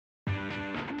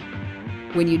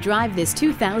When you drive this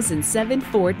 2007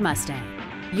 Ford Mustang,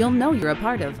 you'll know you're a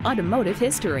part of automotive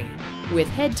history. With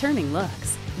head-turning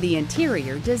looks, the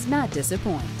interior does not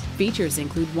disappoint. Features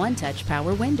include one-touch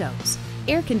power windows,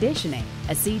 air conditioning,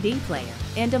 a CD player,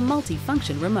 and a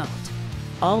multi-function remote.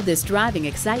 All this driving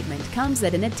excitement comes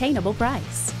at an attainable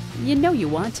price. You know you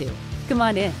want to. Come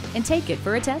on in and take it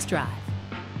for a test drive.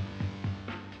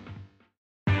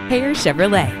 Hare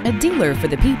Chevrolet, a dealer for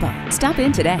the people. Stop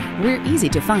in today. We're easy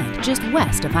to find just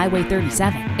west of Highway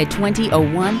 37 at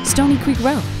 2001 Stony Creek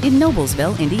Road in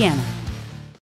Noblesville, Indiana.